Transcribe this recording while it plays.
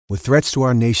With threats to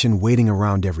our nation waiting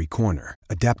around every corner,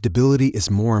 adaptability is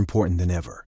more important than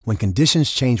ever. When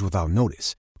conditions change without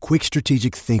notice, quick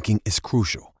strategic thinking is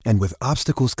crucial. And with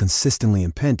obstacles consistently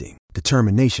impending,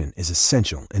 determination is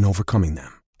essential in overcoming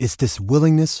them. It's this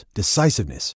willingness,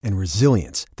 decisiveness, and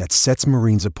resilience that sets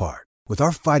Marines apart. With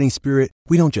our fighting spirit,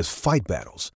 we don't just fight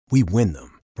battles, we win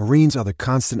them. Marines are the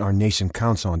constant our nation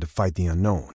counts on to fight the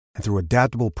unknown. And through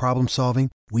adaptable problem solving,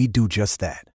 we do just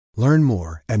that. Learn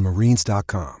more at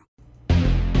marines.com.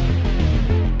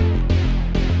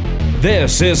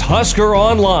 This is Husker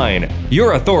Online,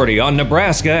 your authority on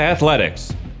Nebraska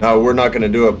athletics. No, we're not going to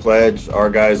do a pledge.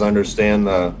 Our guys understand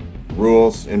the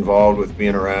rules involved with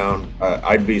being around.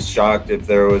 I'd be shocked if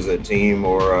there was a team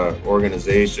or an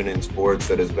organization in sports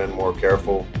that has been more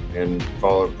careful and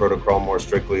followed protocol more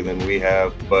strictly than we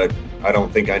have. But I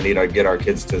don't think I need to get our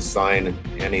kids to sign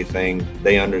anything.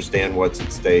 They understand what's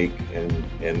at stake,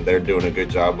 and they're doing a good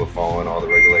job of following all the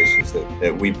regulations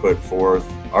that we put forth.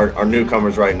 Our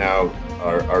newcomers right now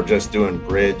are just doing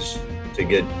bridge to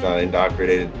get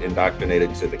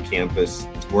indoctrinated to the campus.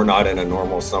 We're not in a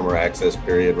normal summer access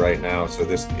period right now, so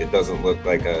it doesn't look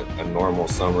like a normal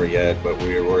summer yet, but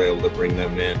we were able to bring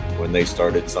them in when they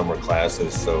started summer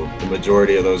classes. So the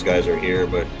majority of those guys are here,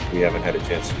 but we haven't had a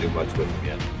chance to do much with them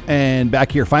yet. And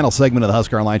back here, final segment of the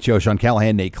Husker Online Show. Sean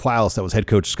Callahan, Nate Klaus. That was head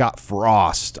coach Scott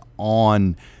Frost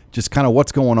on just kind of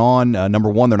what's going on. Number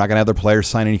one, they're not going to have their players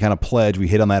sign any kind of pledge. We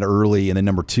hit on that early. And then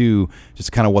number two,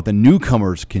 just kind of what the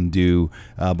newcomers can do.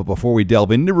 But before we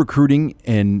delve into recruiting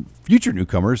and future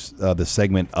newcomers, this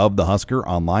segment of the Husker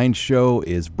Online Show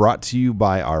is brought to you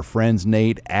by our friends,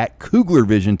 Nate, at Kugler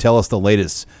Vision. Tell us the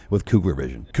latest with Kugler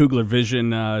Vision. Kugler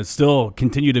Vision still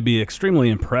continue to be extremely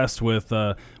impressed with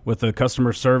the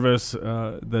customer service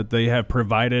that they have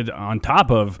provided on top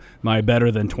of my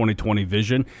Better Than 2020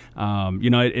 vision.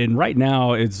 And right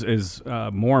now it's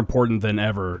more important than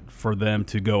ever for them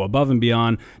to go above and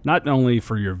beyond, not only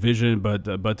for your vision,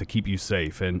 but to keep you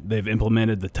safe. And they've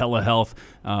implemented the telehealth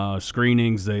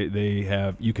screenings. They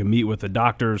have, you can meet with the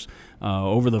doctors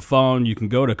over the phone. You can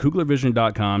go to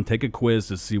KuglerVision.com, take a quiz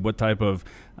to see what type of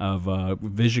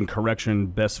vision correction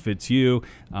best fits you,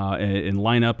 and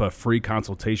line up a free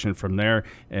consultation from there.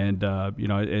 And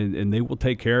and they will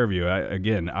take care of you.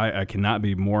 I cannot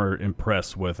be more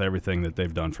impressed with everything that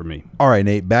they've done for me. All right,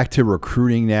 Nate, back to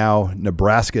recruiting now.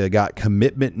 Nebraska got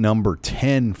commitment number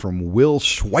 10 from Will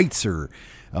Schweitzer,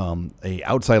 a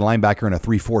outside linebacker in a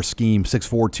 3-4 scheme, 6'4",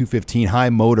 215, high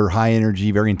motor, high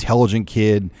energy, very intelligent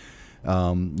kid.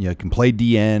 Can play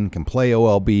DN, can play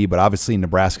OLB, but obviously in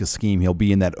Nebraska's scheme, he'll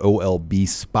be in that OLB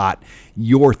spot.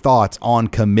 Your thoughts on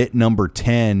commit number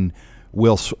 10,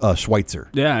 Will Schweitzer?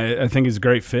 Yeah, I think he's a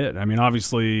great fit. I mean,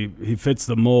 obviously he fits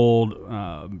the mold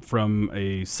from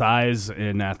a size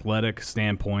and athletic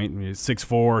standpoint. He's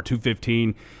 6'4",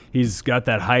 215. He's got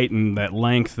that height and that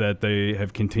length that they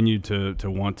have continued to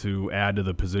want to add to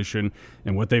the position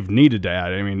and what they've needed to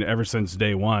add. I mean, ever since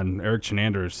day one, Eric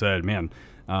Chinander has said, man,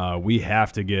 we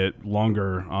have to get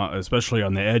longer, especially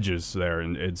on the edges there.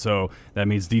 And so that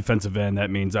means defensive end, that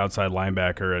means outside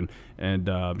linebacker,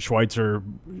 and Schweitzer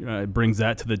brings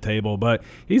that to the table. But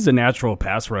he's a natural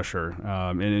pass rusher.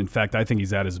 And in fact, I think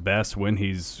he's at his best when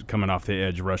he's coming off the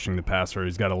edge rushing the passer.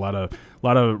 He's got a lot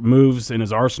of moves in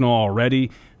his arsenal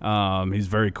already. He's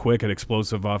very quick and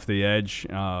explosive off the edge,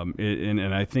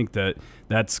 and I think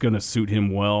that's going to suit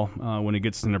him well when he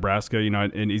gets to Nebraska.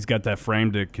 And he's got that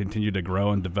frame to continue to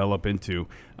grow and develop into.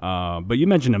 But you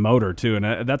mentioned a motor too,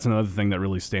 and that's another thing that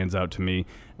really stands out to me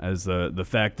as the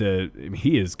fact that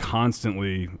he is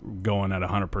constantly going at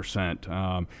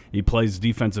 100%. He plays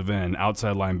defensive end,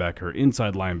 outside linebacker,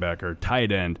 inside linebacker,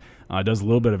 tight end. Does a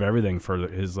little bit of everything for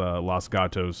his Los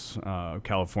Gatos,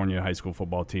 California high school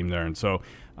football team there. And so,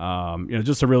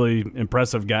 just a really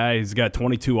impressive guy. He's got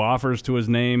 22 offers to his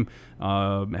name,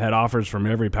 had offers from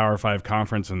every Power 5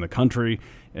 conference in the country.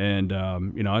 And,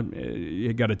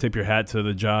 you got to tip your hat to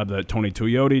the job that Tony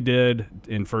Tuioti did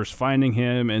in first finding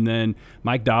him. And then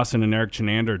Mike Dawson and Eric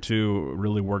Chinander, too,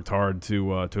 really worked hard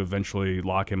to eventually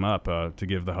lock him up to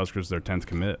give the Huskers their 10th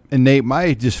commit. And, Nate,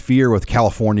 my just fear with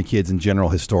California kids in general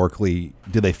historically,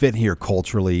 do they fit here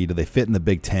culturally? Do they fit in the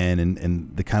Big Ten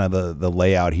and the kind of the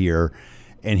layout here?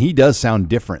 And he does sound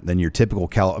different than your typical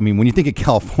when you think of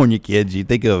California kids, you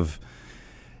think of,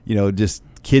 just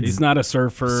kids. He's not a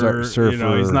surfer.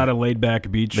 He's not a laid-back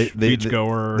beach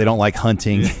goer. They don't like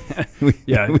hunting.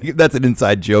 Yeah. That's an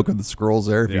inside joke of the Squirrels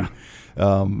there.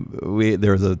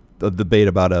 There was a debate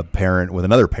about a parent with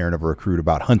another parent of a recruit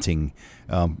about hunting.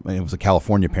 And it was a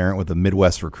California parent with a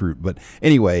Midwest recruit. But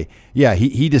anyway, yeah,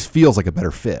 he just feels like a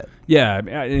better fit. Yeah,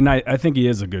 and I think he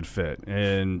is a good fit.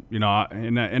 And,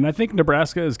 and I think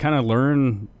Nebraska has kind of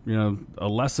learned, a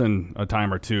lesson a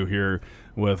time or two here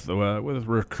with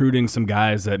recruiting some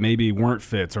guys that maybe weren't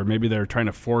fits, or maybe they're trying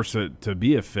to force it to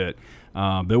be a fit.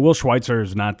 But Will Schweitzer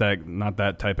is not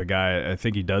that type of guy. I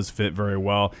think he does fit very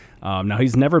well. Now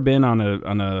he's never been on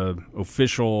a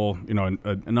official,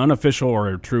 an unofficial or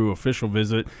a true official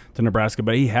visit to Nebraska,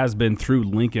 but he has been through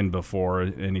Lincoln before,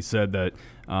 and he said that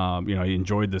he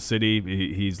enjoyed the city.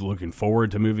 He's looking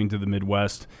forward to moving to the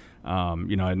Midwest.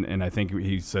 And I think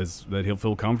he says that he'll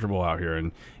feel comfortable out here.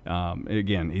 And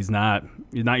again, he's not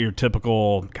your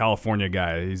typical California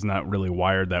guy. He's not really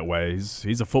wired that way.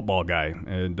 He's a football guy,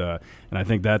 and I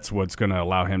think that's what's going to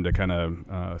allow him to kind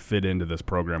of fit into this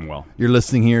program well. You're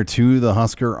listening here to the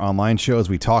Husker Online Show as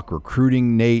we talk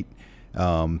recruiting, Nate.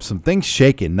 Some things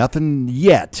shaking, nothing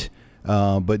yet.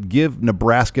 But give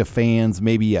Nebraska fans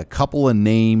maybe a couple of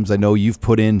names. I know you've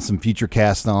put in some future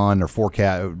cast on or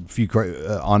forecast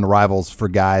on rivals for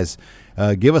guys.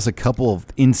 Give us a couple of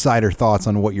insider thoughts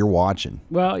on what you're watching.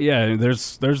 Well, yeah,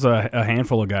 there's a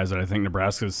handful of guys that I think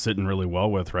Nebraska is sitting really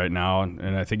well with right now,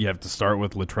 and I think you have to start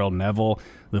with Latrell Neville,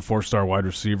 the 4-star wide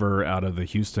receiver out of the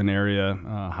Houston area,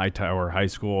 Hightower High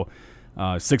School.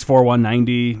 6'4",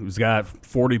 190. He's got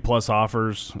 40-plus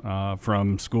offers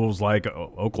from schools like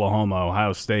Oklahoma,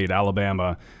 Ohio State,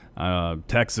 Alabama,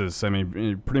 Texas. I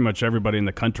mean, pretty much everybody in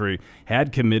the country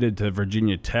had committed to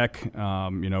Virginia Tech.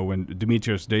 When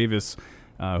Demetrius Davis,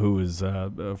 who is a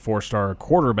 4-star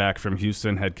quarterback from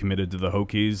Houston, had committed to the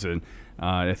Hokies, and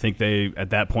I think they, at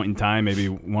that point in time, maybe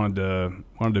wanted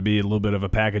to be a little bit of a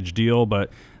package deal,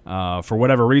 but for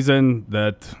whatever reason,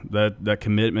 that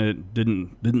commitment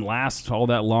didn't last all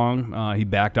that long. He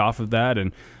backed off of that,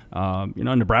 and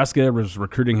Nebraska was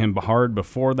recruiting him hard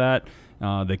before that.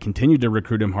 They continued to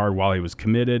recruit him hard while he was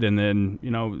committed, and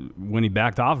then when he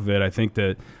backed off of it, I think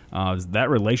that that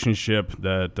relationship,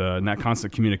 and that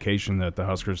constant communication that the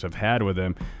Huskers have had with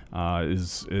him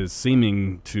is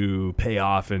seeming to pay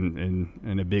off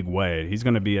in a big way. He's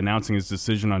going to be announcing his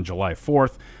decision on July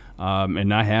 4th.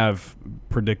 And I have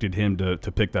predicted him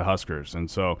to pick the Huskers,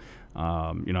 and so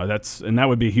that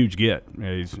would be a huge get.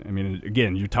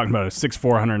 Again, you're talking about a 6'4",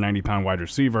 190-pound wide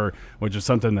receiver, which is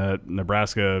something that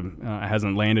Nebraska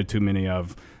hasn't landed too many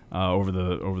of over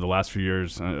the last few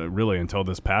years, really until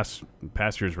this past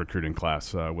year's recruiting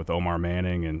class with Omar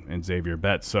Manning and Xavier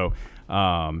Betts. So.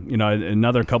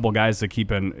 Another couple guys to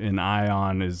keep an eye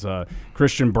on is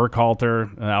Christian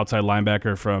Burkhalter, outside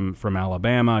linebacker from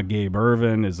Alabama. Gabe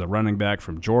Ervin is a running back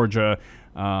from Georgia.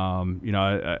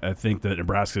 I think that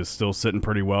Nebraska is still sitting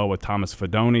pretty well with Thomas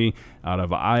Fidone out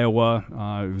of Iowa,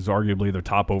 who's arguably their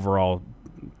top overall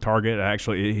target.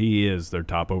 Actually, he is their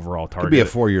top overall target. Could be a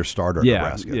 4-year starter at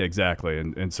Nebraska. Yeah, exactly.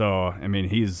 And so, I mean,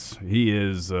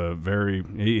 he's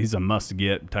a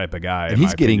must-get type of guy. And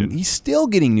he's still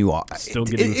getting new offers.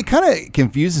 It kind of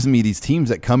confuses me, these teams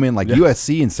that come in like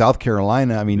USC and South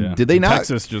Carolina. I mean, did they not?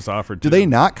 Texas just offered. Do they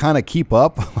not kind of keep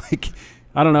up?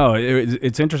 I don't know.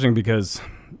 It's interesting because,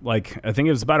 I think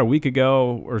it was about a week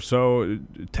ago or so,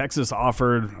 Texas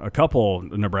offered a couple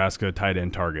Nebraska tight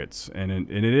end targets, and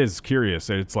it is curious.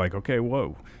 It's like, okay,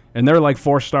 whoa. And they're like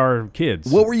 4-star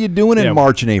kids. What were you doing in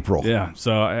March and April? Yeah,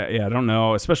 so, I don't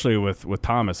know, especially with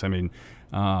Thomas. I mean,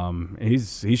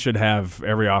 he should have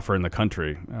every offer in the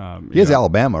country. He has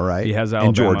Alabama, right? He has Alabama.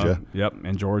 And Georgia. Yep,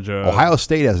 and Georgia. Ohio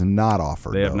State has not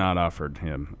offered. They have not offered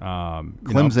him.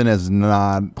 Clemson has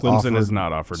not Clemson has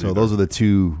not offered So either. Those are the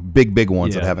two big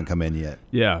ones that haven't come in yet.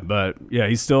 Yeah, but,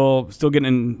 he's still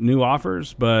getting new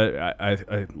offers. But,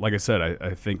 I like I said,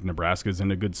 I think Nebraska's in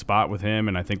a good spot with him,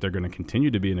 and I think they're going to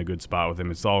continue to be in a good spot with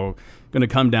him. It's all going to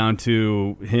come down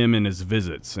to him and his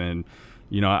visits. And,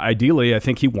 ideally, I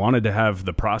think he wanted to have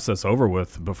the process over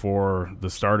with before the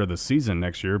start of the season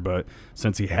next year. But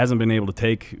since he hasn't been able to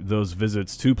take those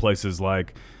visits to places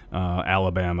like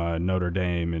Alabama, Notre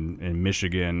Dame, and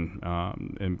Michigan,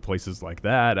 and places like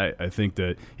that, I think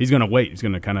that he's going to wait. He's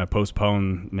going to kind of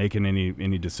postpone making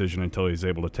any decision until he's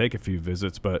able to take a few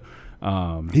visits. But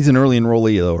he's an early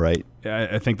enrollee, though, right?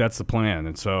 I think that's the plan.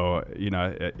 And so,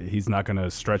 he's not going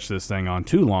to stretch this thing on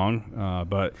too long.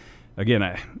 But again,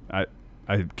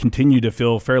 I continue to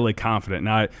feel fairly confident.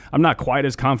 Now, I'm not quite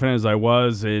as confident as I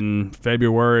was in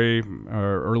February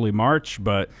or early March,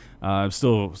 but I'm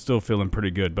still feeling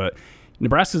pretty good. But,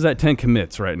 Nebraska's at 10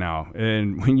 commits right now.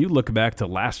 And when you look back to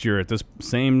last year at this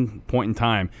same point in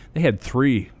time, they had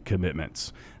 3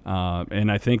 commitments.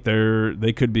 And I think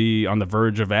they could be on the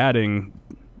verge of adding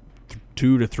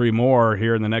 2 to 3 more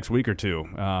here in the next week or 2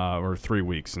 or 3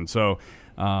 weeks. And so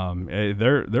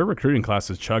their recruiting class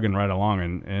is chugging right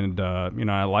along, and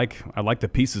I like the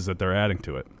pieces that they're adding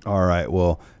to it. All right,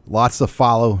 well, lots to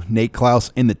follow. Nate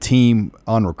Klaus and the team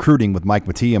on recruiting with Mike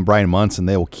Mattia and Brian Munson.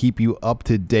 They will keep you up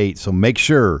to date, so make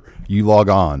sure you log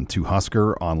on to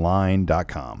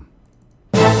HuskerOnline.com.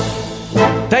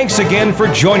 Thanks again for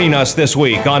joining us this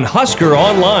week on Husker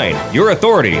Online, your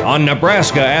authority on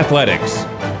Nebraska athletics.